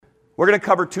We're going to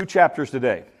cover 2 chapters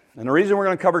today. And the reason we're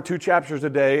going to cover 2 chapters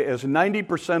today is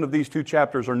 90% of these 2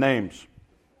 chapters are names.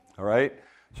 All right?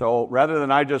 So rather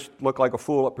than I just look like a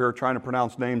fool up here trying to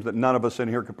pronounce names that none of us in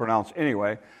here could pronounce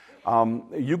anyway,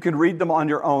 you can read them on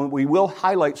your own. We will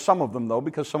highlight some of them, though,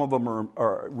 because some of them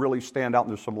are really stand out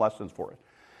and there's some lessons for it.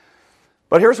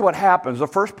 But here's what happens. The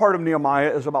first part of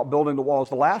Nehemiah is about building the walls.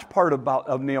 The last part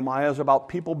of Nehemiah is about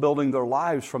people building their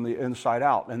lives from the inside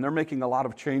out. And they're making a lot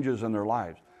of changes in their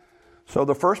lives. So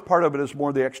the first part of it is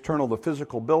more the external, the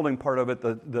physical building part of it.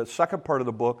 The second part of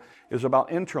the book is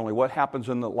about internally, what happens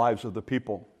in the lives of the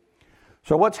people.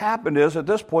 So what's happened is, at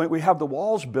this point, we have the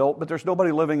walls built, but there's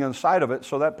nobody living inside of it,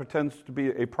 so that pretends to be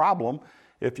a problem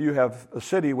if you have a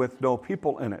city with no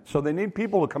people in it. So they need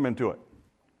people to come into it.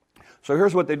 So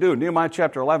here's what they do. Nehemiah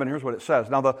chapter 11, here's what it says.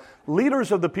 Now the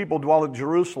leaders of the people dwell at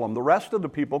Jerusalem. The rest of the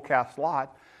people cast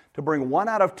lot to bring 1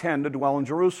 out of 10 to dwell in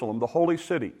Jerusalem, the holy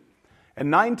city. And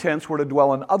 9/10 were to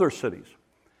dwell in other cities.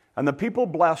 And the people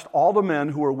blessed all the men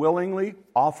who were willingly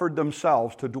offered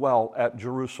themselves to dwell at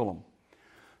Jerusalem.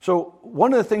 So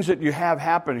one of the things that you have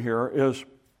happen here is,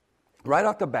 right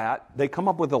off the bat, they come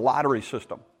up with a lottery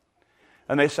system.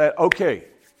 And they say, okay,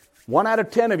 1 out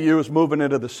of 10 of you is moving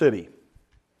into the city.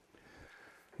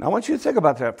 Now, I want you to think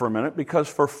about that for a minute, because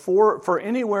for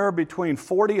anywhere between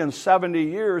 40 and 70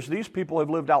 years, these people have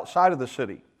lived outside of the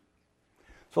city.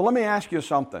 So let me ask you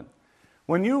something.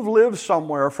 When you've lived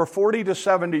somewhere for 40 to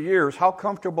 70 years, how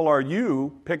comfortable are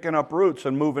you picking up roots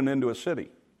and moving into a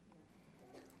city?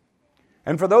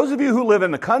 And for those of you who live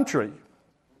in the country,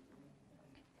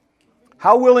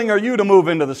 how willing are you to move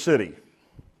into the city?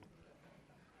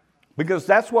 Because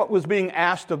that's what was being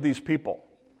asked of these people.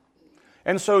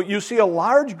 And so you see a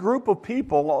large group of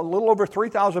people, a little over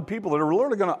 3,000 people, that are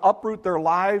literally going to uproot their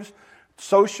lives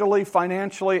socially,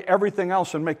 financially, everything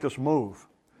else, and make this move.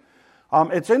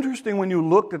 It's interesting when you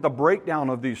look at the breakdown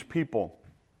of these people.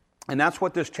 And that's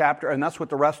what this chapter, and that's what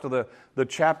the rest of the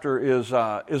chapter is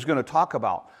going to talk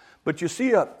about. But you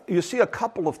see a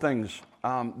couple of things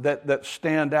that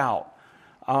stand out.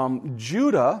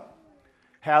 Judah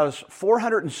has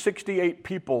 468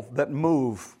 people that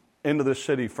move into the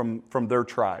city from their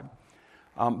tribe.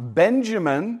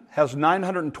 Benjamin has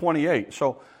 928.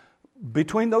 So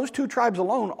between those 2 tribes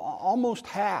alone, almost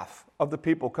half of the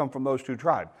people come from those 2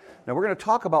 tribes. Now we're going to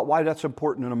talk about why that's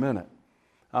important in a minute,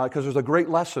 because there's a great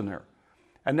lesson there.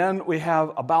 And then we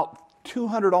have about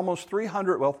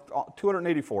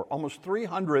 284, almost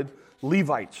 300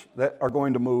 Levites that are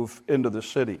going to move into the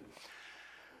city.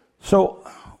 So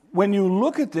when you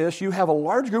look at this, you have a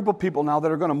large group of people now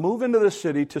that are going to move into the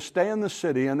city to stay in the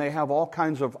city, and they have all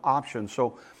kinds of options.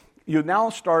 So you now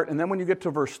start, and then when you get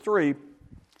to verse 3,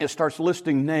 it starts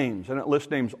listing names, and it lists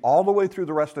names all the way through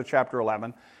the rest of chapter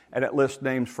 11, and it lists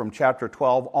names from chapter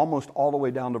 12 almost all the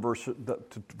way down to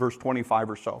verse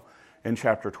 25 or so in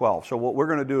chapter 12. So what we're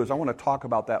going to do is I want to talk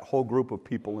about that whole group of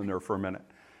people in there for a minute.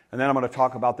 And then I'm going to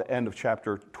talk about the end of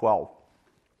chapter 12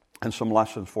 and some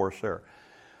lessons for us there.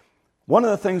 One of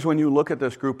the things when you look at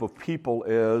this group of people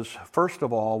is, first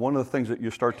of all, one of the things that you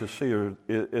start to see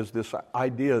is this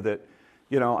idea that,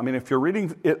 if you're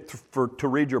reading it to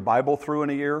read your Bible through in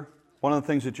a year, one of the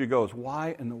things that you go is,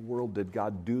 why in the world did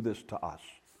God do this to us?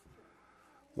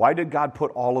 Why did God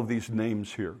put all of these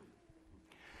names here?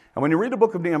 And when you read the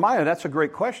book of Nehemiah, that's a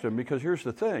great question, because here's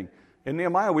the thing. In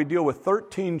Nehemiah, we deal with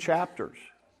 13 chapters,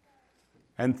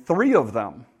 and 3 of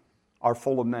them are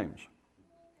full of names.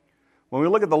 When we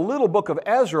look at the little book of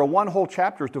Ezra, 1 whole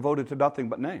chapter is devoted to nothing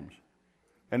but names,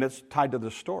 and it's tied to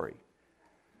the story.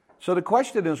 So the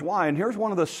question is why, and here's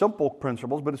one of the simple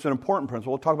principles, but it's an important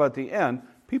principle. We'll talk about at the end.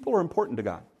 People are important to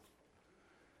God.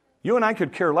 You and I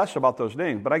could care less about those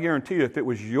names, but I guarantee you if it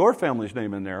was your family's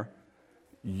name in there,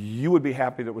 you would be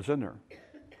happy that it was in there,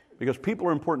 because people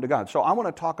are important to God. So I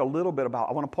want to talk a little bit about,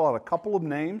 I want to pull out a couple of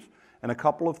names and a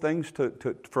couple of things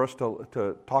for us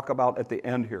to talk about at the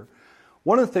end here.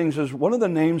 One of the things is, one of the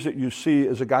names that you see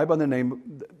is a guy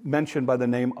mentioned by the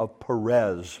name of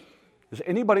Perez. Does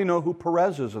anybody know who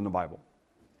Perez is in the Bible?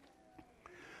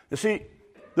 You see,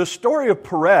 the story of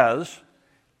Perez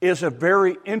is a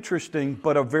very interesting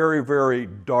but a very, very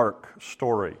dark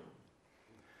story.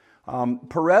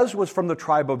 Perez was from the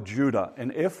tribe of Judah,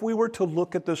 and if we were to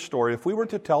look at this story, if we were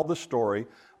to tell the story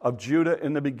of Judah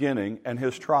in the beginning and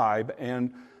his tribe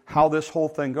and how this whole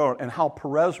thing goes and how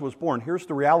Perez was born, here's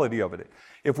the reality of it.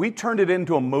 If we turned it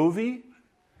into a movie,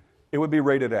 it would be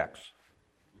rated X.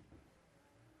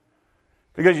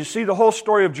 Because you see, the whole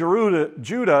story of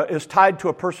Judah is tied to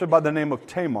a person by the name of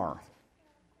Tamar.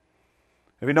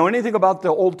 If you know anything about the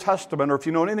Old Testament, or if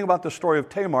you know anything about the story of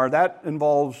Tamar, that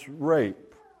involves rape.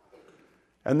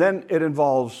 And then it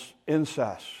involves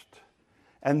incest.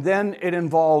 And then it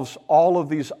involves all of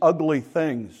these ugly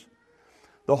things.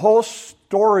 The whole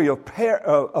story of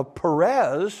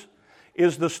Perez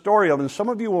is the story of, and some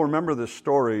of you will remember this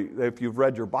story if you've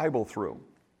read your Bible through.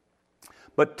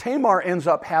 But Tamar ends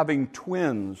up having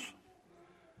twins.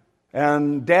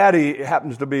 And Daddy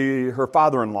happens to be her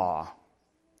father-in-law.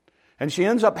 And she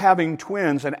ends up having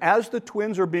twins. And as the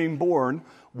twins are being born,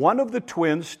 one of the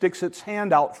twins sticks its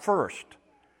hand out first.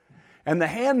 And the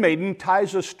handmaiden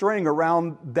ties a string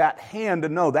around that hand to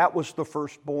know that was the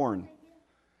firstborn.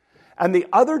 And the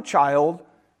other child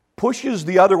pushes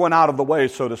the other one out of the way,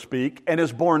 so to speak, and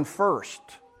is born first.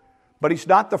 But he's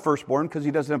not the firstborn because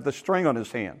he doesn't have the string on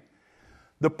his hand.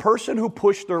 The person who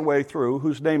pushed their way through,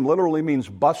 whose name literally means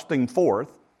busting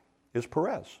forth, is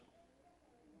Perez.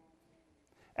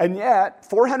 And yet,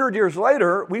 400 years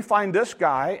later, we find this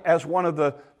guy as one of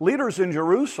the leaders in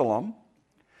Jerusalem,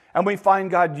 and we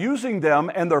find God using them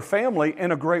and their family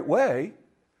in a great way.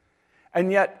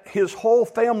 And yet, his whole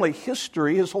family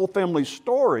history, his whole family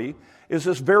story, is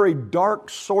this very dark,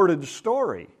 sordid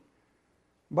story.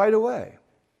 By the way,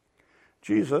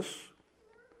 Jesus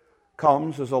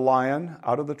comes as a lion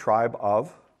out of the tribe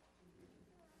of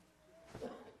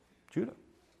Judah.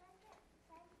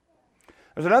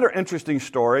 There's another interesting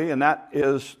story, and that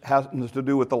has to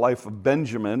do with the life of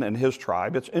Benjamin and his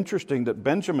tribe. It's interesting that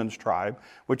Benjamin's tribe,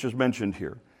 which is mentioned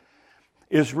here,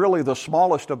 is really the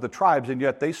smallest of the tribes, and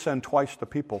yet they send twice the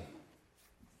people.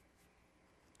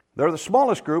 They're the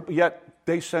smallest group, yet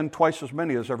they send twice as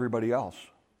many as everybody else,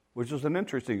 which is an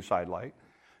interesting sidelight.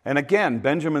 And again,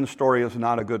 Benjamin's story is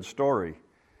not a good story.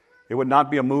 It would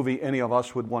not be a movie any of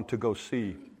us would want to go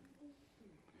see.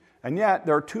 And yet,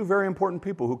 there are two very important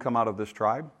people who come out of this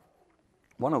tribe.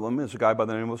 One of them is a guy by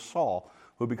the name of Saul,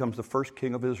 who becomes the first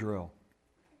king of Israel.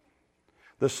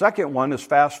 The second one is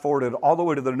fast-forwarded all the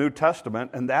way to the New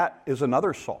Testament, and that is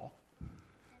another Saul.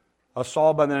 A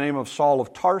Saul by the name of Saul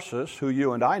of Tarsus, who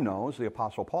you and I know is the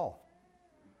Apostle Paul.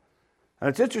 And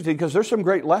it's interesting because there's some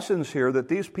great lessons here that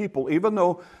these people, even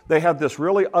though they have this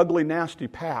really ugly, nasty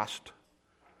past,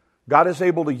 God is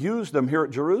able to use them here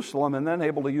at Jerusalem and then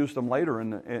able to use them later in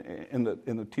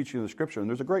the teaching of the Scripture. And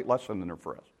there's a great lesson in there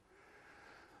for us.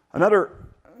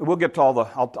 We'll get to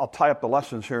I'll tie up the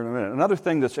lessons here in a minute. Another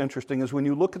thing that's interesting is when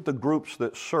you look at the groups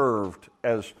that served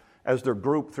as their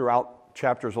group throughout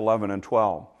chapters 11 and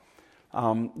 12,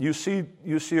 you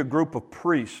see a group of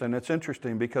priests, and it's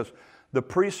interesting because the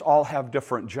priests all have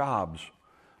different jobs.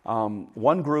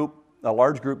 One group, a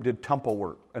large group, did temple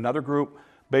work. Another group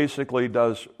basically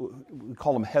we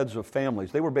call them heads of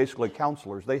families. They were basically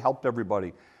counselors. They helped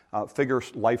everybody figure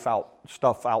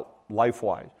stuff out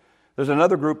life-wise. There's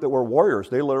another group that were warriors.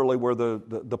 They literally were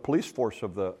the police force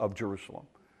of Jerusalem.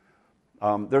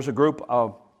 There's a group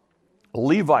of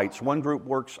Levites. One group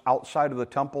works outside of the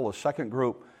temple. A second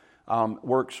group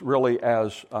works really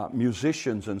as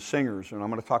musicians and singers. And I'm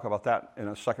going to talk about that in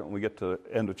a second when we get to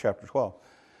the end of chapter 12.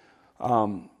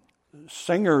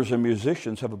 Singers and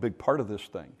musicians have a big part of this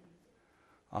thing.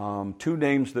 Two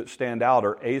names that stand out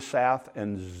are Asaph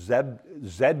and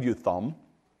Zeduthun.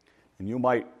 And you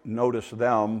might notice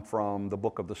them from the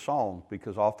book of the Psalms,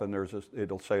 because often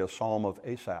it'll say a psalm of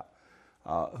Asaph,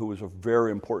 who was a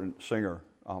very important singer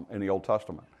in the Old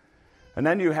Testament. And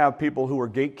then you have people who were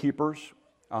gatekeepers.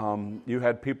 You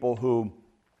had people who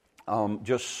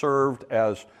just served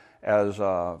as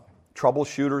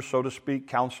troubleshooters, so to speak,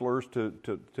 counselors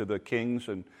to the kings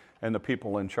and the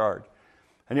people in charge.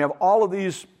 And you have all of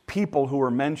these people who were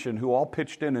mentioned who all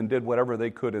pitched in and did whatever they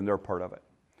could in their part of it.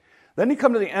 Then you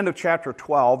come to the end of chapter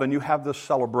 12 and you have this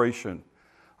celebration.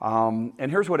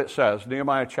 And here's what it says,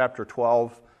 Nehemiah chapter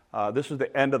 12. This is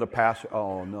the end of the passage.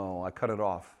 Oh no, I cut it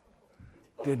off.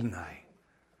 Didn't I?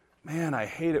 Man, I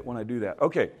hate it when I do that.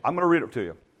 Okay, I'm going to read it to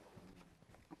you.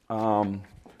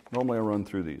 Normally I run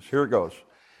through these. Here it goes.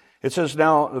 It says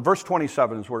now, verse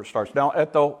 27 is where it starts. Now,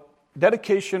 at the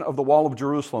dedication of the wall of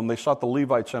Jerusalem, they sought the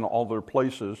Levites in all their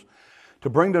places to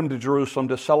bring them to Jerusalem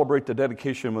to celebrate the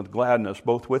dedication with gladness,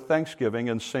 both with thanksgiving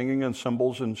and singing and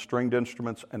cymbals and stringed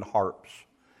instruments and harps.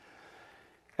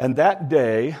 And that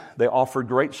day they offered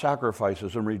great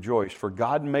sacrifices and rejoiced, for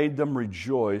God made them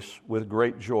rejoice with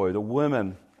great joy. The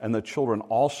women and the children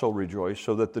also rejoiced,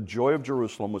 so that the joy of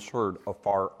Jerusalem was heard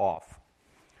afar off.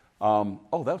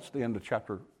 That's the end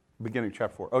of beginning of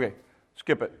chapter 4. Okay,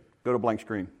 skip it. Go to blank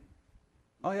screen.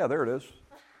 Oh yeah, there it is.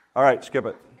 All right, skip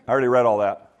it. I already read all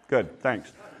that. Good,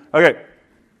 thanks. Okay,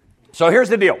 so here's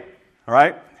the deal. All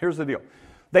right, here's the deal.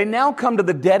 They now come to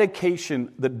the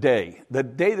dedication, the day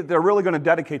that they're really going to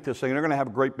dedicate this thing. They're going to have a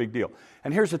great big deal.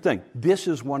 And here's the thing. This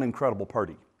is one incredible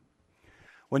party.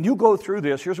 When you go through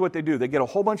this, here's what they do. They get a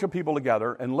whole bunch of people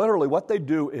together, and literally what they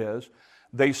do is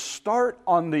they start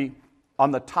on the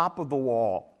top of the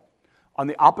wall, on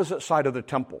the opposite side of the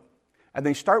temple. And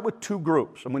they start with two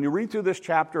groups. And when you read through this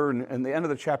chapter and the end of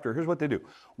the chapter, here's what they do.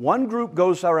 One group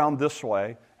goes around this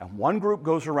way, and one group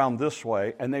goes around this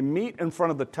way, and they meet in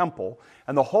front of the temple.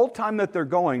 And the whole time that they're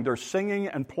going, they're singing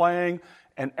and playing,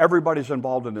 and everybody's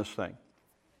involved in this thing.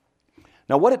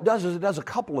 Now, what it does is it does a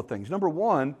couple of things. Number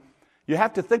one, you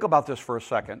have to think about this for a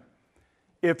second.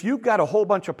 If you've got a whole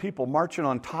bunch of people marching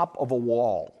on top of a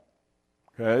wall,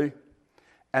 okay,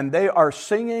 and they are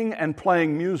singing and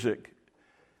playing music,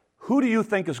 who do you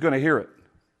think is going to hear it?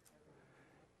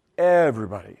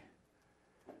 Everybody.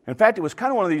 In fact, it was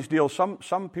kind of one of these deals,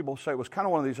 some people say it was kind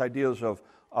of one of these ideas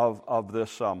of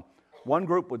this, one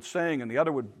group would sing and the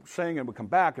other would sing and would come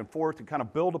back and forth and kind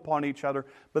of build upon each other.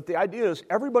 But the idea is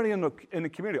everybody in the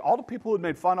community, all the people who had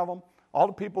made fun of them, all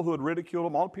the people who had ridiculed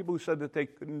them, all the people who said that they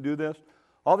couldn't do this,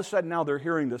 all of a sudden now they're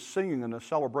hearing this singing and this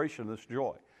celebration, this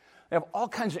joy. They have all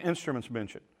kinds of instruments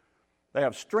mentioned. They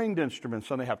have stringed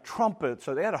instruments, and they have trumpets.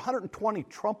 So they had 120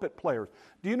 trumpet players.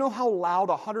 Do you know how loud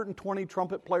 120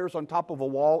 trumpet players on top of a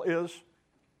wall is?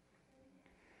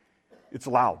 It's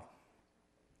loud.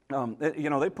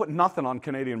 They put nothing on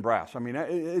Canadian brass. I mean,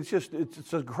 it's an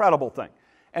incredible thing.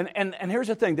 And here's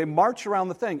the thing. They march around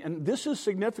the thing, and this is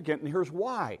significant, and here's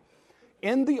why.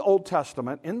 In the Old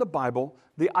Testament, in the Bible,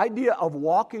 the idea of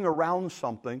walking around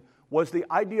something was the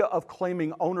idea of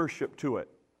claiming ownership to it.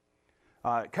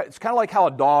 It's kind of like how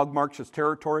a dog marks its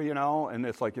territory, and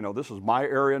it's like, this is my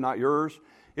area, not yours.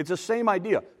 It's the same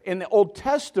idea. In the Old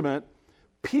Testament,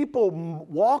 people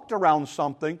walked around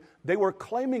something, they were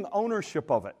claiming ownership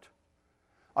of it.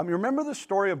 You remember the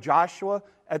story of Joshua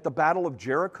at the Battle of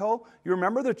Jericho? You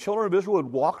remember the children of Israel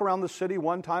would walk around the city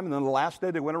one time, and then the last day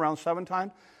they went around 7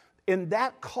 times? In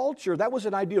that culture, that was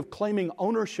an idea of claiming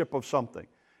ownership of something.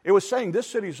 It was saying, this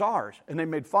city's ours, and they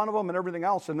made fun of them and everything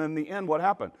else, and then in the end, what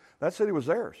happened? That city was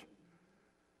theirs.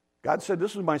 God said,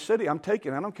 this is my city, I'm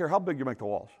taking it, I don't care how big you make the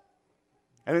walls.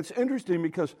 And it's interesting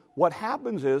because what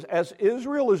happens is, as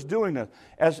Israel is doing this,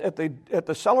 as at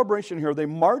the celebration here, they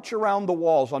march around the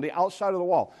walls, on the outside of the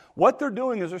wall. What they're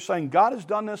doing is they're saying, God has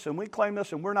done this, and we claim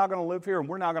this, and we're not going to live here, and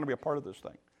we're not going to be a part of this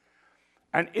thing.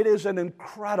 And it is an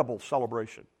incredible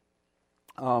celebration.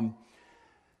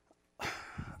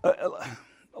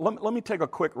 Let me take a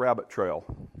quick rabbit trail,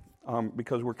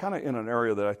 because we're kind of in an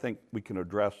area that I think we can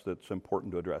address that's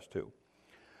important to address too.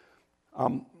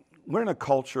 We're in a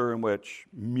culture in which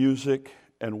music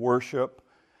and worship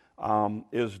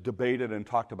is debated and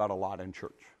talked about a lot in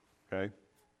church, okay?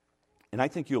 And I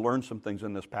think you learn some things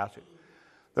in this passage.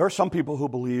 There are some people who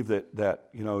believe that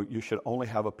you should only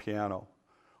have a piano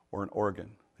or an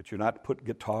organ, that you're not to put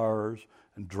guitars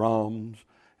and drums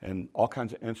and all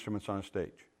kinds of instruments on a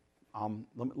stage.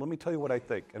 Let me tell you what I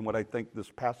think, and what I think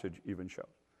this passage even shows.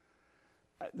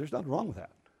 There's nothing wrong with that.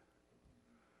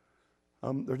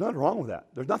 There's nothing wrong with that.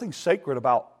 There's nothing sacred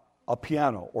about a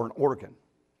piano or an organ.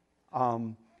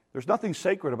 There's nothing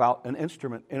sacred about an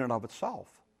instrument in and of itself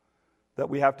that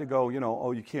we have to go,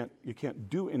 you can't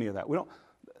do any of that.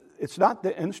 It's not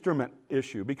the instrument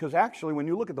issue, because actually when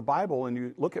you look at the Bible and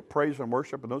you look at praise and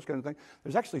worship and those kinds of things,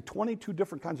 there's actually 22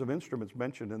 different kinds of instruments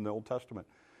mentioned in the Old Testament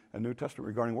and New Testament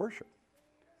regarding worship.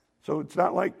 So it's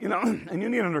not like, and you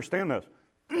need to understand this.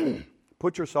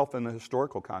 Put yourself in the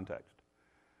historical context.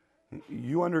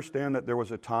 You understand that there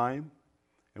was a time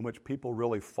in which people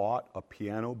really fought a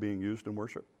piano being used in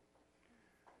worship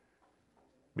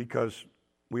because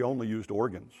we only used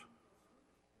organs.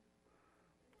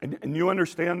 And you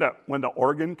understand that when the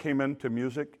organ came into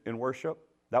music in worship,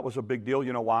 that was a big deal.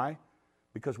 You know why?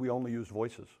 Because we only used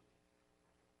voices.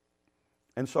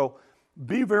 And so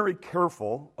be very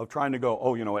careful of trying to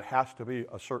go, it has to be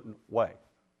a certain way,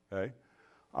 okay?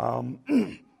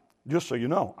 Just so you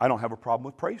know, I don't have a problem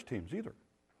with praise teams either.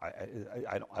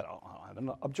 I don't have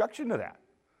an objection to that.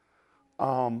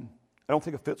 I don't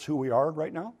think it fits who we are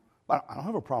right now. I don't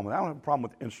have a problem with that. I don't have a problem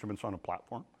with instruments on a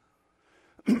platform.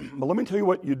 But let me tell you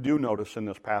what you do notice in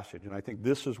this passage, and I think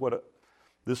this is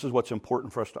what's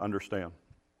important for us to understand.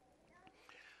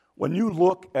 When you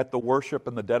look at the worship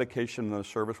and the dedication and the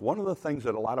service, one of the things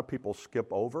that a lot of people skip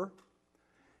over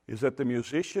is that the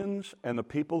musicians and the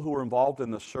people who were involved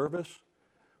in the service,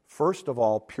 first of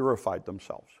all, purified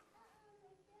themselves.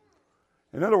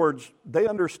 In other words, they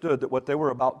understood that what they were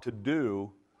about to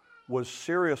do was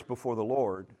serious before the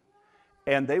Lord,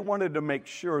 and they wanted to make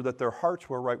sure that their hearts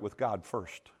were right with God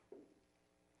first.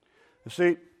 You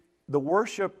see, the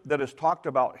worship that is talked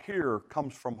about here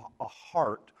comes from a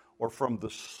heart or from the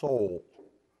soul.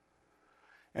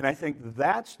 And I think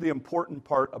that's the important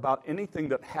part about anything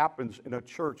that happens in a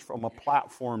church from a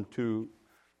platform to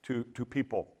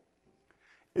people.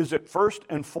 Is that first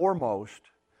and foremost,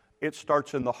 it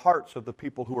starts in the hearts of the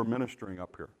people who are ministering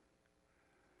up here.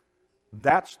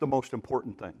 That's the most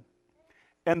important thing.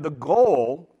 And the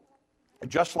goal,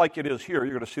 just like it is here,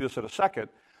 you're going to see this in a second,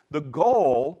 the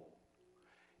goal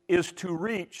is to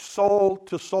reach soul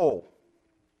to soul.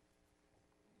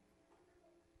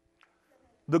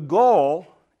 The goal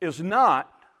is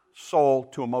not soul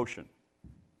to emotion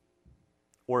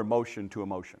or emotion to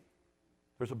emotion.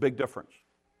 There's a big difference.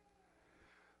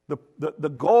 The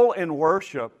goal in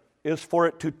worship is for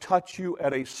it to touch you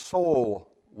at a soul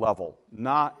level,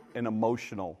 not an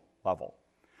emotional level.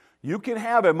 You can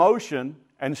have emotion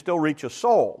and still reach a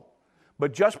soul,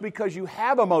 but just because you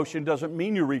have emotion doesn't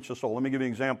mean you reach a soul. Let me give you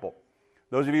an example.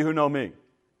 Those of you who know me,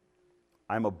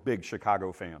 I'm a big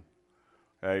Chicago fan.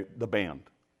 Okay? The band,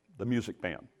 the music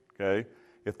band. Okay?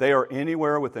 If they are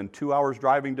anywhere within 2 hours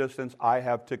driving distance, I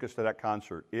have tickets to that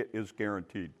concert. It is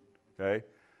guaranteed. Okay?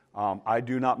 I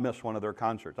do not miss one of their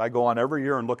concerts. I go on every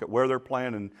year and look at where they're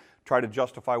playing and try to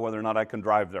justify whether or not I can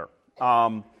drive there.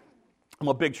 I'm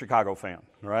a big Chicago fan,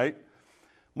 right?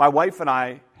 My wife and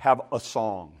I have a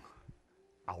song,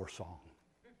 our song,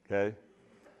 okay?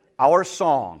 Our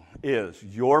song is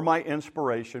You're My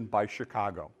Inspiration by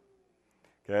Chicago,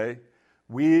 okay?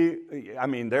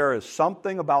 There is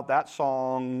something about that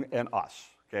song and us,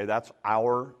 okay? That's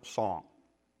our song.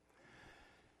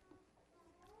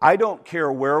 I don't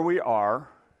care where we are,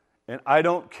 and I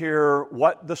don't care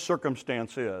what the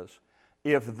circumstance is.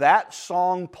 If that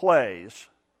song plays,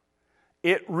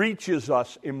 it reaches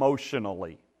us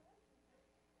emotionally.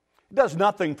 It does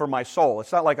nothing for my soul.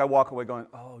 It's not like I walk away going,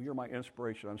 oh, you're my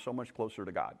inspiration. I'm so much closer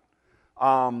to God.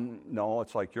 No,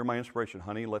 it's like, you're my inspiration.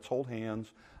 Honey, let's hold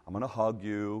hands. I'm going to hug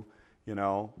you.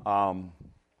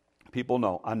 People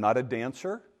know I'm not a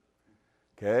dancer,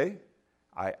 okay?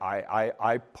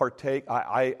 I partake,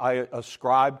 I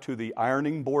ascribe to the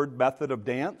ironing board method of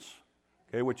dance,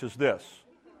 okay, which is this,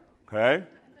 okay?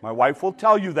 My wife will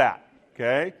tell you that,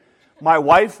 okay? My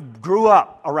wife grew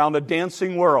up around a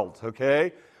dancing world,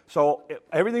 okay? So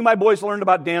everything my boys learned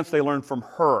about dance, they learned from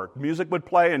her. Music would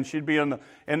play, and she'd be in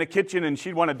the kitchen, and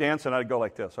she'd want to dance, and I'd go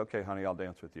like this, okay, honey, I'll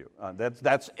dance with you.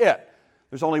 That's it.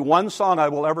 There's only one song I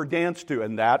will ever dance to,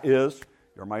 and that is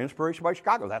You're My Inspiration by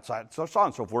Chicago. That's our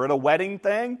song. So if we're at a wedding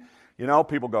thing,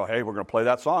 people go, hey, we're going to play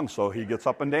that song. So he gets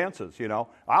up and dances,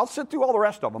 I'll sit through all the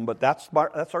rest of them, but that's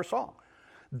our song.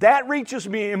 That reaches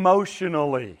me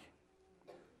emotionally.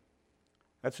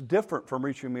 That's different from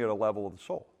reaching me at a level of the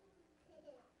soul.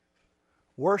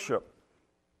 Worship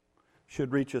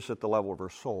should reach us at the level of our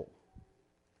soul.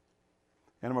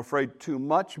 And I'm afraid too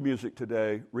much music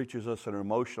today reaches us at an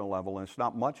emotional level, and it's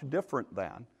not much different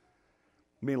than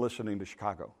me listening to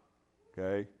Chicago,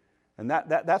 okay? And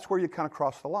that's where you kind of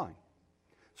cross the line.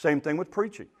 Same thing with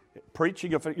preaching.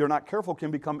 Preaching, if you're not careful, can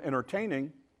become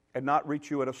entertaining and not reach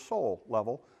you at a soul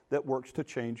level that works to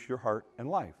change your heart and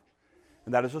life.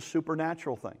 And that is a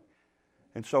supernatural thing.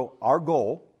 And so our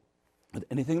goal, with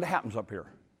anything that happens up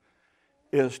here,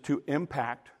 is to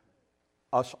impact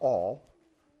us all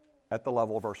at the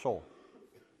level of our soul,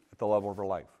 at the level of our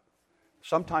life.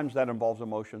 Sometimes that involves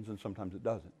emotions and sometimes it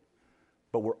doesn't.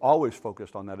 But we're always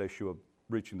focused on that issue of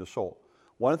reaching the soul.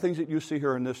 One of the things that you see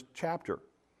here in this chapter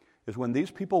is when these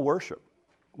people worship,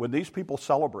 when these people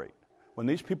celebrate, when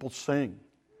these people sing,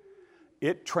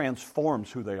 it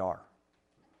transforms who they are.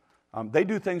 They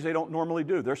do things they don't normally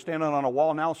do. They're standing on a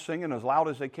wall now singing as loud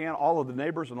as they can. All of the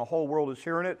neighbors and the whole world is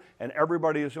hearing it, and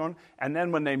everybody is doing it. And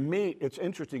then when they meet, it's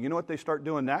interesting. You know what they start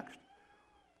doing next?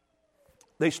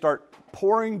 They start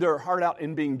pouring their heart out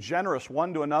and being generous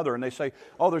one to another. And they say,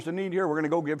 oh, there's a need here. We're going to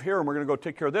go give here, and we're going to go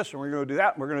take care of this, and we're going to do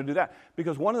that, and we're going to do that.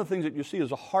 Because one of the things that you see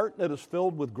is a heart that is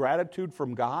filled with gratitude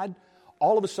from God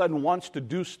all of a sudden wants to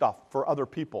do stuff for other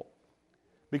people.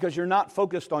 Because you're not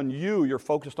focused on you, you're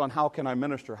focused on how can I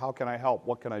minister, how can I help,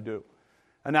 what can I do?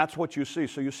 And that's what you see.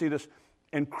 So you see this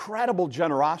incredible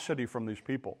generosity from these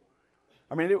people.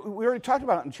 I mean, we already talked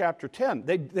about it in chapter 10.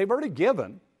 They've already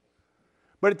given.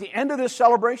 But at the end of this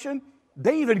celebration,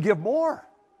 they even give more.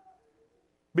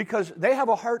 Because they have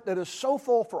a heart that is so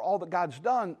full for all that God's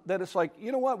done that it's like,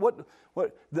 you know what?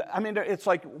 It's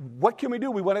like, what can we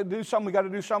do? We want to do something. We got to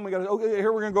do something. Okay,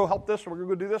 here we're going to go help this. We're going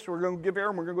to go do this. We're going to give here.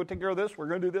 And we're going to go take care of this. We're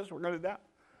going to do this. We're going to do that.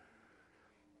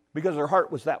 Because their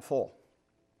heart was that full.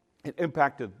 It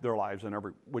impacted their lives in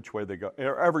every which way they go,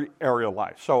 every area of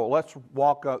life. So let's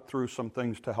walk through some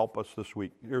things to help us this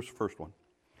week. Here's the first one.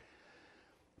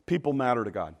 People matter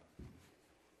to God.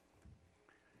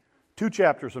 2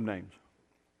 chapters of names.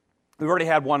 We've already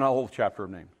had one whole chapter of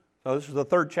names. So this is the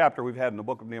third chapter we've had in the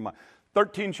book of Nehemiah.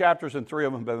 13 chapters and 3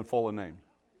 of them have been full of names.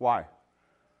 Why?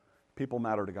 People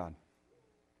matter to God.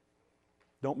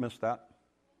 Don't miss that.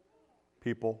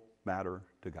 People matter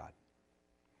to God.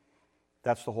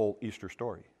 That's the whole Easter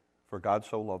story. For God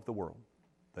so loved the world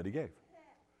that he gave.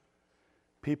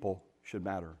 People should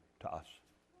matter to us.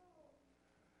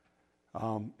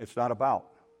 It's not about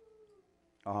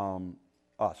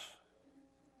us.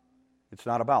 It's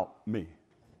not about me.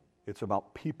 It's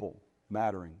about people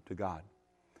mattering to God.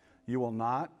 You will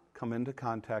not come into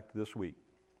contact this week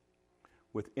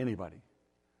with anybody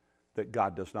that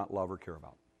God does not love or care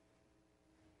about.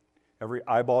 Every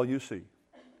eyeball you see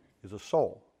is a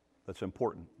soul that's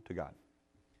important to God.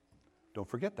 Don't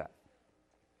forget that.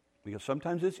 Because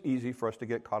sometimes it's easy for us to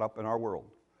get caught up in our world.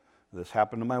 This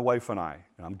happened to my wife and I,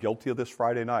 and I'm guilty of this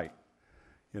Friday night.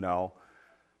 You know,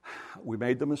 we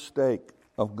made the mistake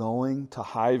of going to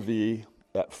Hy-Vee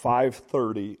at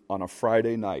 5:30 on a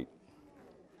Friday night.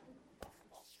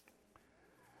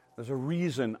 There's a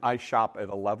reason I shop at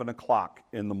 11 o'clock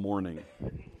in the morning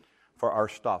for our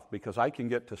stuff, because I can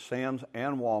get to Sam's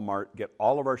and Walmart, get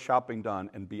all of our shopping done,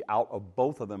 and be out of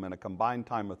both of them in a combined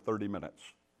time of 30 minutes.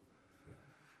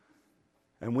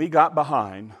 And we got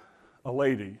behind a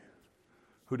lady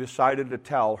who decided to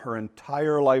tell her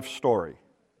entire life story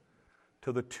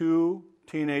to the 2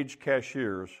 teenage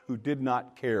cashiers who did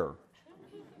not care,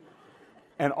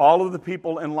 and all of the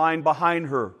people in line behind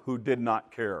her who did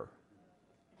not care.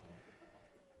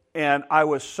 And I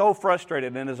was so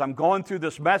frustrated, and as I'm going through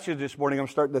this message this morning, I'm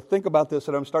starting to think about this,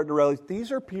 and I'm starting to realize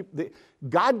these are people,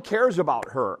 God cares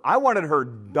about her. I wanted her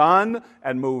done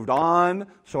and moved on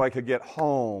so I could get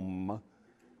home,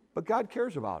 but God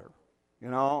cares about her, you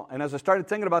know. And as I started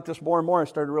thinking about this more and more, I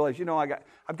started to realize, you know,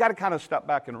 I've got to kind of step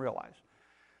back and realize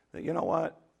that, you know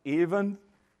what, even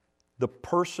the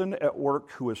person at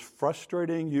work who is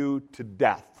frustrating you to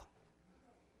death,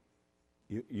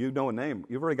 you know a name.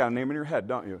 You've already got a name in your head,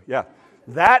 don't you? Yeah.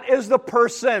 That is the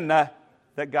person that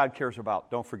God cares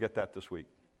about. Don't forget that this week.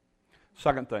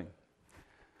 Second thing,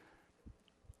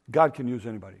 God can use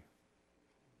anybody.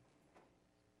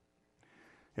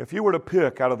 If you were to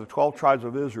pick out of the 12 tribes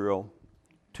of Israel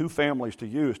 2 families to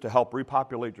use to help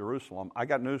repopulate Jerusalem, I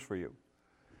got news for you.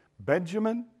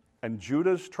 Benjamin and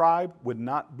Judah's tribe would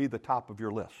not be the top of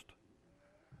your list.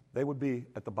 They would be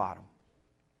at the bottom.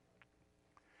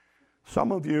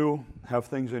 Some of you have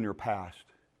things in your past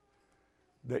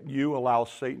that you allow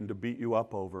Satan to beat you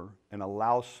up over and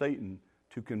allow Satan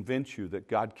to convince you that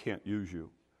God can't use you.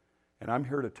 And I'm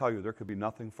here to tell you there could be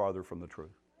nothing farther from the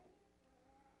truth.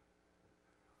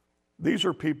 These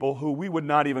are people who we would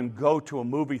not even go to a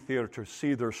movie theater to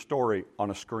see their story on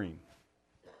a screen.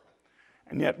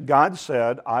 And yet God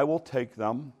said, I will take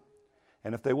them,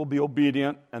 and if they will be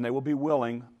obedient and they will be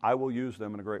willing, I will use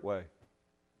them in a great way.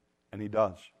 And he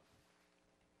does.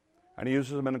 And he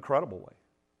uses them in an incredible way.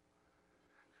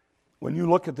 When you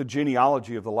look at the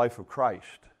genealogy of the life of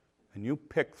Christ, and you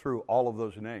pick through all of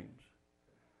those names,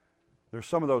 there's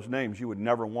some of those names you would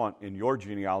never want in your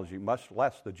genealogy, much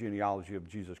less the genealogy of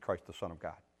Jesus Christ, the Son of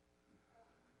God.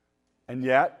 And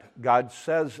yet, God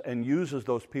says and uses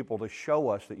those people to show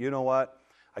us that, you know what,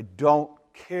 I don't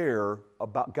care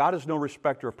about, God is no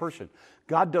respecter of person.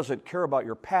 God doesn't care about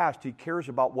your past, he cares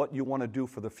about what you want to do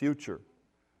for the future.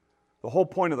 The whole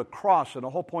point of the cross and the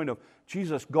whole point of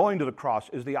Jesus going to the cross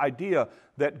is the idea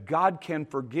that God can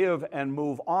forgive and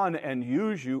move on and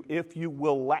use you if you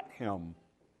will let him.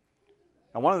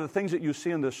 And one of the things that you see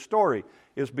in this story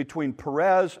is between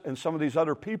Perez and some of these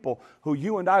other people who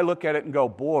you and I look at it and go,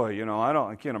 boy, you know,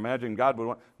 I can't imagine God would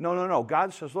want. No.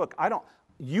 God says, look,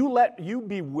 you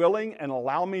be willing and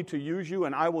allow me to use you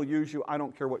and I will use you. I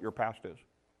don't care what your past is.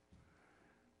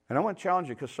 And I want to challenge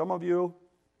you because some of you,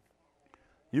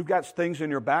 you've got things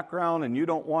in your background and you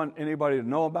don't want anybody to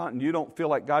know about and you don't feel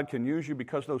like God can use you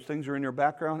because those things are in your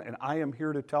background. And I am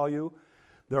here to tell you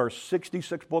there are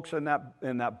 66 books in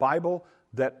that Bible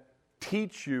that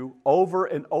teach you over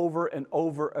and over and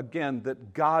over again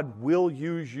that God will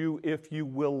use you if you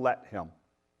will let him.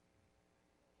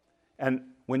 And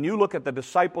when you look at the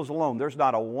disciples alone, there's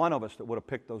not a one of us that would have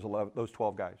picked those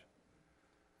 12 guys.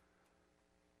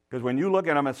 Because when you look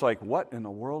at them, it's like, what in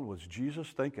the world was Jesus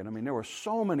thinking? I mean, there were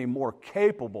so many more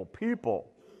capable people.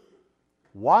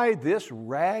 Why this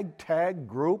ragtag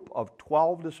group of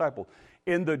 12 disciples?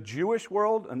 In the Jewish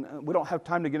world, and we don't have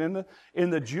time to get into,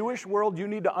 in the Jewish world, you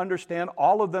need to understand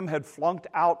all of them had flunked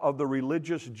out of the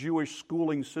religious Jewish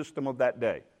schooling system of that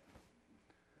day.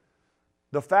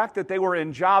 The fact that they were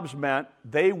in jobs meant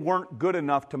they weren't good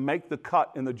enough to make the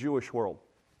cut in the Jewish world.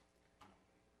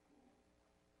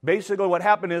 Basically what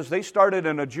happened is they started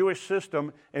in a Jewish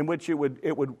system in which it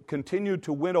would continue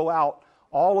to winnow out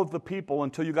all of the people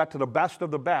until you got to the best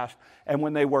of the best. And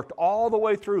when they worked all the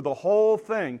way through the whole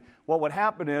thing, what would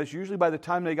happen is usually by the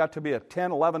time they got to be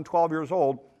 10, 11, 12 years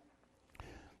old,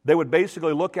 they would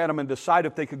basically look at them and decide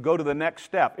if they could go to the next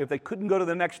step. If they couldn't go to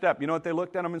the next step, you know what they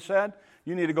looked at them and said?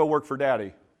 You need to go work for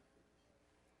Daddy.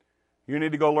 You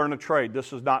need to go learn a trade.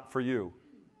 This is not for you.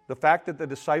 The fact that the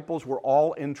disciples were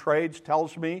all in trades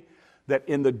tells me that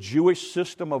in the Jewish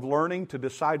system of learning to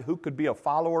decide who could be a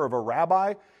follower of a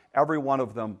rabbi, every one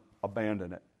of them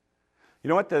abandoned it. You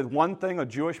know what? The one thing a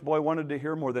Jewish boy wanted to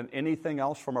hear more than anything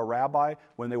else from a rabbi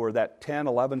when they were that 10,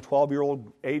 11,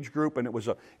 12-year-old age group, and it was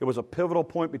a pivotal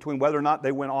point between whether or not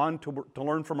they went on to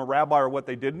learn from a rabbi or what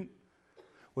they didn't,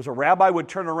 was a rabbi would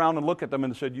turn around and look at them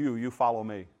and said, you follow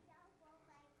me. Have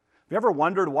you ever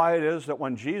wondered why it is that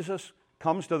when Jesus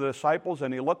comes to the disciples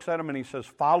and he looks at them and he says,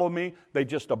 follow me, they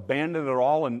just abandon it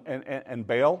all and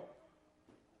bail?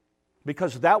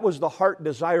 Because that was the heart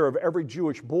desire of every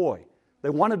Jewish boy. They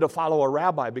wanted to follow a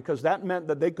rabbi because that meant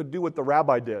that they could do what the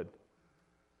rabbi did.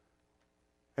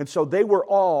 And so they were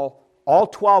all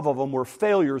 12 of them were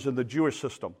failures in the Jewish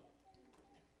system.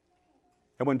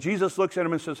 And when Jesus looks at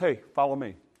them and says, hey, follow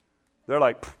me, they're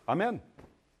like, I'm in.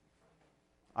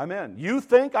 I'm in. You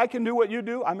think I can do what you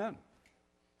do? I'm in.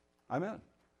 I'm in.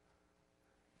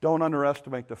 Don't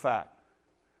underestimate the fact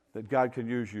that God can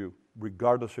use you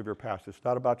regardless of your past. It's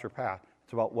not about your past.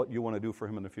 It's about what you want to do for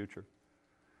Him in the future.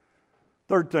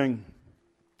 Third thing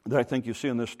that I think you see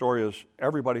in this story is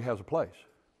everybody has a place.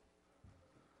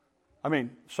 I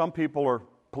mean, some people are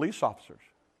police officers.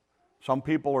 Some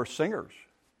people are singers.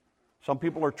 Some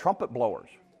people are trumpet blowers.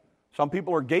 Some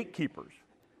people are gatekeepers.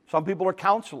 Some people are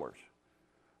counselors.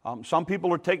 Some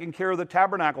people are taking care of the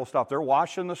tabernacle stuff. They're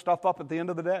washing the stuff up at the end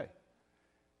of the day.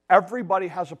 Everybody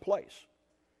has a place.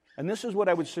 And this is what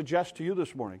I would suggest to you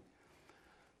this morning.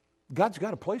 God's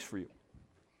got a place for you.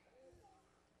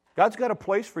 God's got a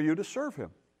place for you to serve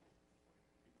Him.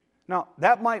 Now,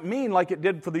 that might mean, like it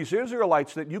did for these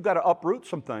Israelites, that you've got to uproot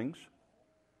some things.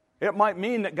 It might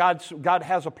mean that God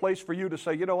has a place for you to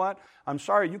say, you know what, I'm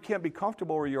sorry, you can't be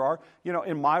comfortable where you are. You know,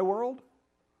 in my world,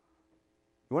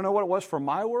 you want to know what it was for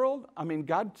my world? I mean,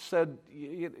 God said,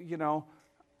 you know,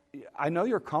 I know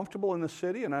you're comfortable in the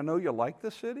city, and I know you like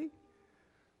the city,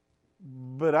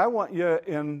 but I want you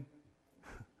in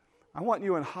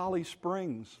Holly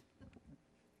Springs.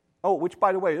 Oh, which,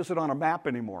 by the way, isn't on a map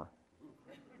anymore.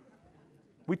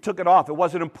 We took it off. It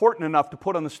wasn't important enough to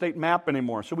put on the state map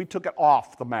anymore, so we took it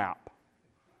off the map.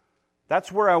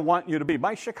 That's where I want you to be.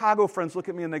 My Chicago friends look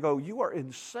at me and they go, you are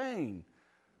insane.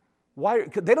 Why?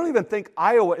 They don't even think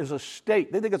Iowa is a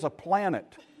state. They think it's a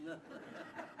planet.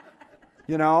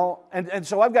 You know? And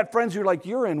so I've got friends who are like,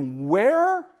 you're in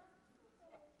where?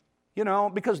 You know,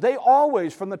 because they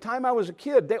always, from the time I was a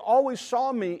kid, they always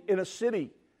saw me in a city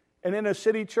and in a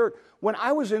city church. When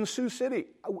I was in Sioux City,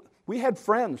 we had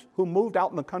friends who moved out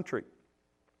in the country.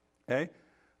 Okay?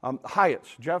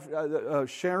 Hyatts,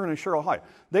 Sharon and Cheryl Hyatt.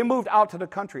 They moved out to the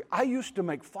country. I used to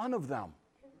make fun of them.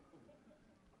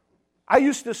 I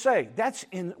used to say,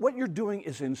 what you're doing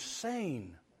is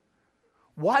insane.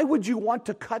 Why would you want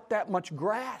to cut that much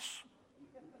grass?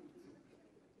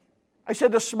 I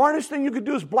said, the smartest thing you could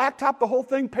do is blacktop the whole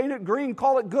thing, paint it green,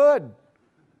 call it good.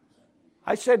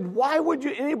 I said, why would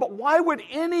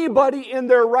anybody in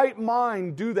their right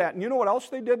mind do that? And you know what else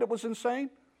they did that was insane?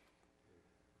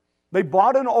 They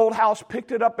bought an old house,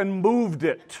 picked it up, and moved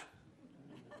it.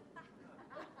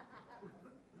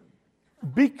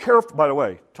 Be careful, by the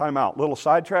way, time out, little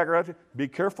sidetrack right there. Be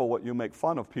careful what you make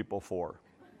fun of people for.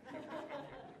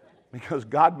 Because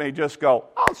God may just go,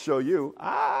 I'll show you.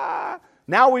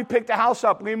 Now we picked a house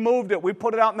up, we moved it, we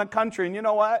put it out in the country, and you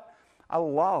know what? I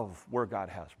love where God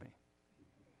has me.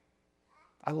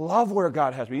 I love where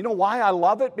God has me. You know why I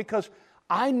love it? Because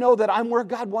I know that I'm where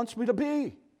God wants me to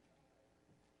be.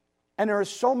 And there is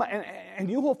so much, and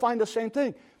you will find the same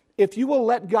thing. If you will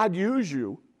let God use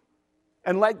you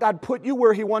and let God put you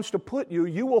where He wants to put you,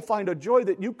 you will find a joy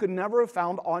that you could never have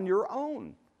found on your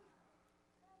own.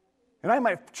 And I have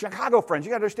my Chicago friends.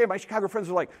 You got to understand, my Chicago friends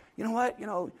are like, you know what? You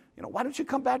know, why don't you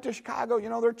come back to Chicago? You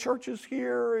know, there are churches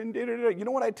here, and you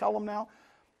know what I tell them now?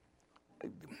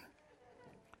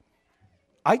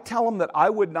 I tell them that I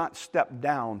would not step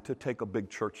down to take a big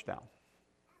church down.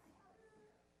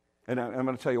 And I'm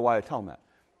going to tell you why I tell them that.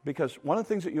 Because one of the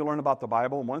things that you learn about the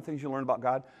Bible, and one of the things you learn about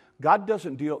God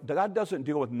doesn't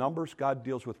deal with numbers, God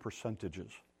deals with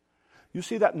percentages. You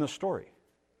see that in the story.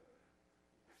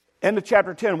 End of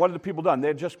chapter 10, what had the people done? They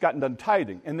had just gotten done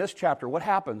tithing. In this chapter, what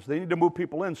happens? They need to move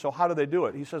people in, so how do they do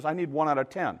it? He says, I need 1 out of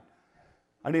 10.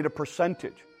 I need a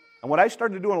percentage. And what I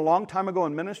started doing a long time ago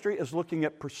in ministry is looking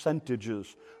at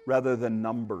percentages rather than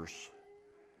numbers.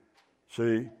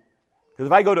 See? Because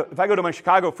if I go to my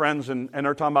Chicago friends and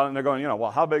they're talking about it and they're going,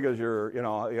 well, how big is your,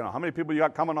 how many people you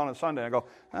got coming on a Sunday? And I go,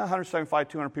 175,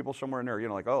 200 people somewhere in there.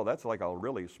 Like, oh, that's like a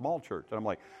really small church. And I'm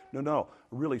like, no,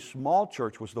 a really small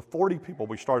church was the 40 people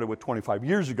we started with 25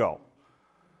 years ago.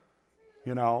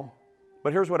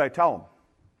 But here's what I tell them.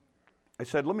 I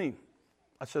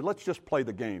said, let's just play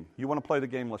the game. You want to play the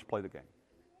game? Let's play the game.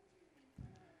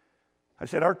 I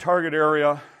said, our target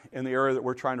area in the area that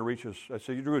we're trying to reach is, I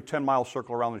said, you drew a 10-mile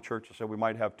circle around the church. I said, we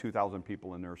might have 2,000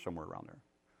 people in there, somewhere around there.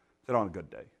 I said, on a good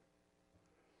day.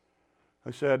 I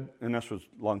said, and this was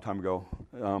a long time ago,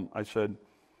 I said,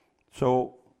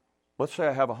 so let's say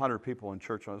I have 100 people in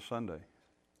church on a Sunday.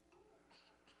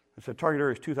 I said, target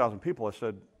area is 2,000 people. I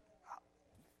said,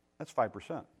 that's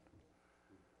 5%.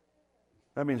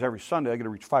 That means every Sunday I got to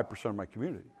reach 5% of my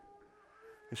community.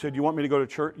 He said, you want me to go to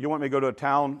church? You want me to go to a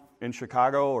town in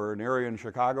Chicago or an area in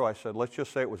Chicago? I said, let's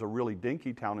just say it was a really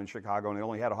dinky town in Chicago and they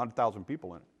only had 100,000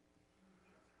 people in it.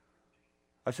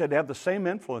 I said, to have the same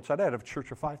influence, I'd have a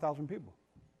church of 5,000 people.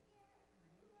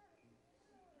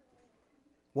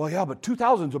 Well, yeah, but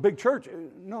 2,000 is a big church.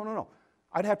 No.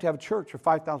 I'd have to have a church of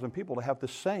 5,000 people to have the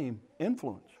same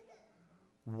influence.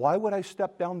 Why would I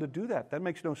step down to do that? That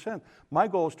makes no sense. My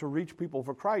goal is to reach people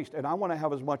for Christ, and I want to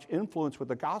have as much influence with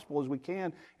the gospel as we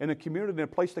can in a community, in a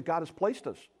place that God has placed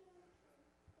us.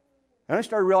 And I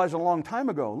started realizing a long time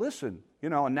ago, listen,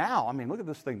 and now, look at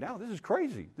this thing now. This is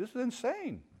crazy. This is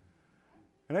insane.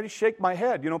 And I just shake my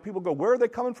head. People go, where are they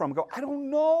coming from? I go, I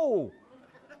don't know.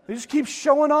 They just keep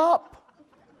showing up.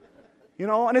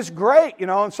 And it's great,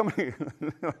 and somebody,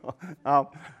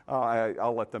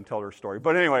 I'll let them tell their story.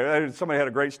 But anyway, somebody had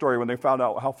a great story when they found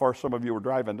out how far some of you were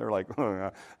driving. They're like,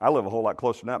 I live a whole lot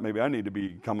closer than that. Maybe I need to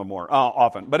be coming more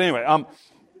often. But anyway, it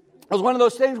was one of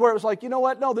those things where it was like, you know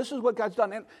what? No, this is what God's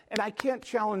done. And I can't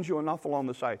challenge you enough along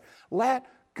the side. Let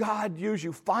God use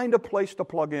you. Find a place to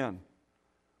plug in.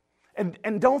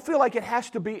 And don't feel like it has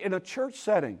to be in a church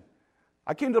setting.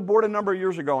 I came to the board a number of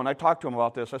years ago, and I talked to them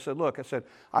about this. I said, look,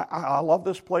 I love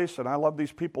this place, and I love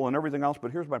these people and everything else,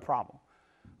 but here's my problem.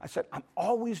 I said, I'm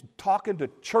always talking to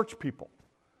church people.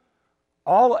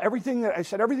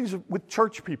 Everything's with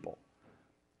church people.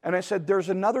 And I said, there's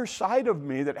another side of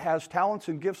me that has talents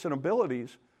and gifts and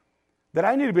abilities that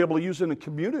I need to be able to use in the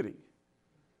community.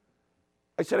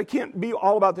 I said, I can't be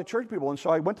all about the church people. And so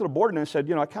I went to the board, and I said,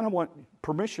 I kind of want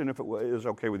permission, if it is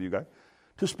okay with you guys,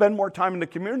 to spend more time in the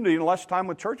community and less time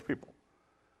with church people.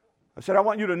 I said, I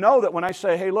want you to know that when I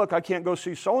say, hey, look, I can't go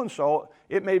see so-and-so,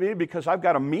 it may be because I've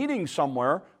got a meeting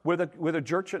somewhere with a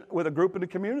church, with a group in the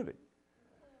community.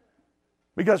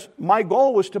 Because my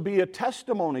goal was to be a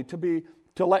testimony,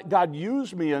 to let God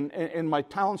use me in my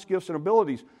talents, gifts, and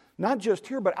abilities, not just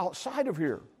here, but outside of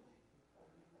here.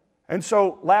 And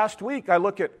so last week, I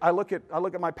look at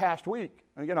my past week.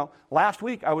 Last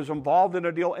week I was involved in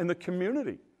a deal in the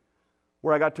community,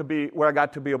 where I got to be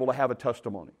able to have a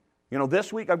testimony.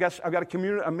 This week I've got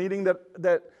a meeting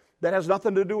that has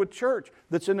nothing to do with church,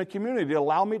 that's in the community to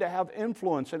allow me to have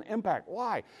influence and impact.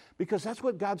 Why? Because that's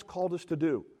what God's called us to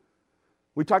do.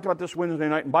 We talked about this Wednesday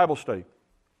night in Bible study.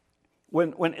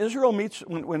 When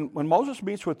Moses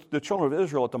meets with the children of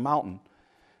Israel at the mountain,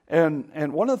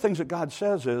 and one of the things that God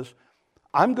says is,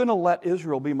 I'm going to let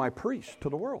Israel be my priest to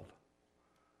the world.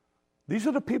 These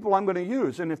are the people I'm going to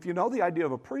use. And if you know the idea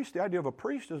of a priest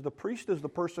is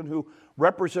the person who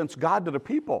represents God to the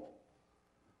people.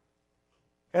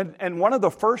 And one of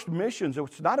the first missions,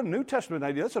 it's not a New Testament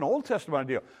idea, it's an Old Testament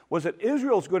idea, was that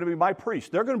Israel's going to be my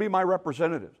priest. They're going to be my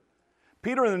representatives.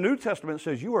 Peter in the New Testament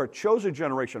says, you are a chosen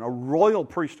generation, a royal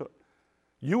priesthood.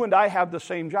 You and I have the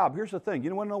same job. Here's the thing.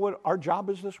 You want to know what our job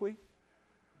is this week?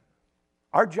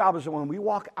 Our job is that when we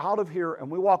walk out of here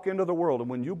and we walk into the world, and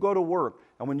when you go to work,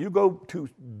 and when you go to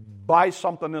buy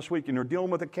something this week and you're dealing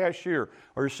with a cashier,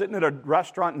 or you're sitting at a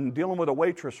restaurant and dealing with a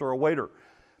waitress or a waiter,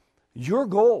 your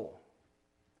goal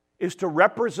is to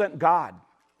represent God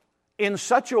in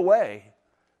such a way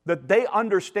that they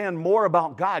understand more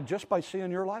about God just by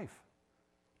seeing your life,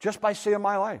 just by seeing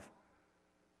my life.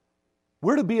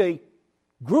 We're to be a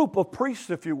group of priests,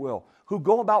 if you will, who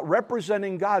go about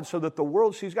representing God so that the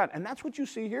world sees God. And that's what you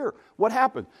see here. What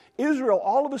happened? Israel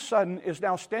all of a sudden is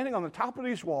now standing on the top of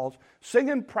these walls,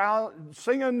 singing,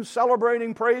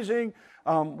 celebrating, praising,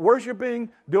 worshiping,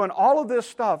 doing all of this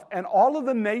stuff. And all of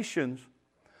the nations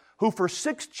who for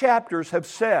 6 chapters have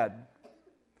said,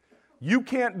 you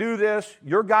can't do this,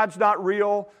 your God's not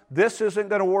real, this isn't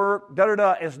going to work,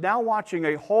 is now watching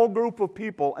a whole group of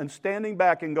people and standing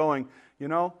back and going, you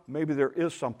know, maybe there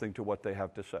is something to what they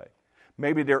have to say.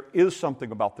 Maybe there is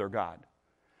something about their God.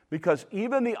 Because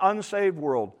even the unsaved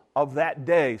world of that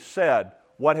day said,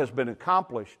 what has been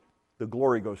accomplished, the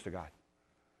glory goes to God.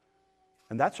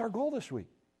 And that's our goal this week,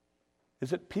 is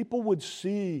that people would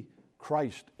see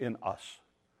Christ in us,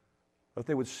 that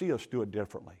they would see us do it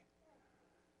differently.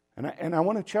 And I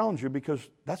want to challenge you because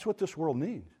that's what this world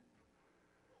needs.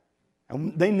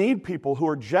 And they need people who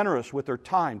are generous with their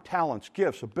time, talents,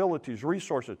 gifts, abilities,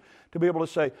 resources, to be able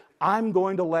to say, I'm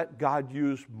going to let God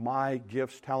use my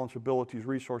gifts, talents, abilities,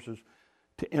 resources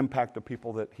to impact the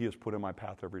people that He has put in my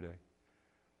path every day.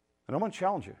 And I want to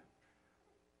challenge you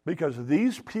because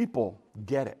these people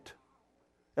get it.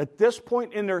 At this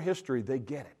point in their history, they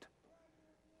get it.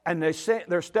 And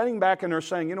they're standing back and they're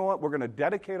saying, you know what, we're going to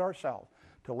dedicate ourselves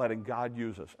to letting God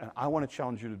use us. And I want to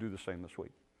challenge you to do the same this week.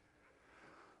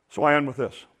 So I end with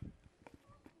this.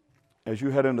 As you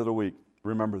head into the week,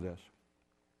 remember this.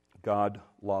 God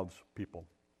loves people.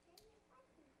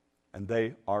 And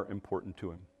they are important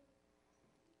to Him.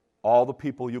 All the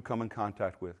people you come in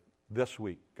contact with this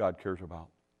week, God cares about.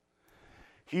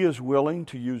 He is willing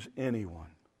to use anyone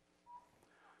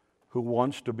who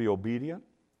wants to be obedient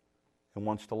and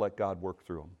wants to let God work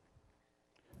through them.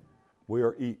 We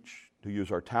are each to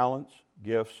use our talents,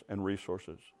 gifts, and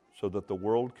resources so that the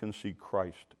world can see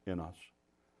Christ in us.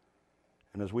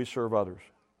 And as we serve others,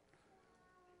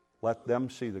 let them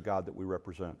see the God that we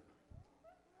represent.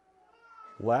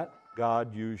 Let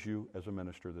God use you as a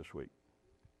minister this week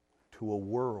to a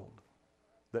world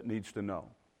that needs to know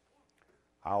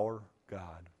our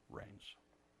God reigns.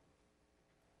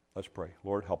 Let's pray.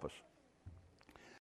 Lord, help us.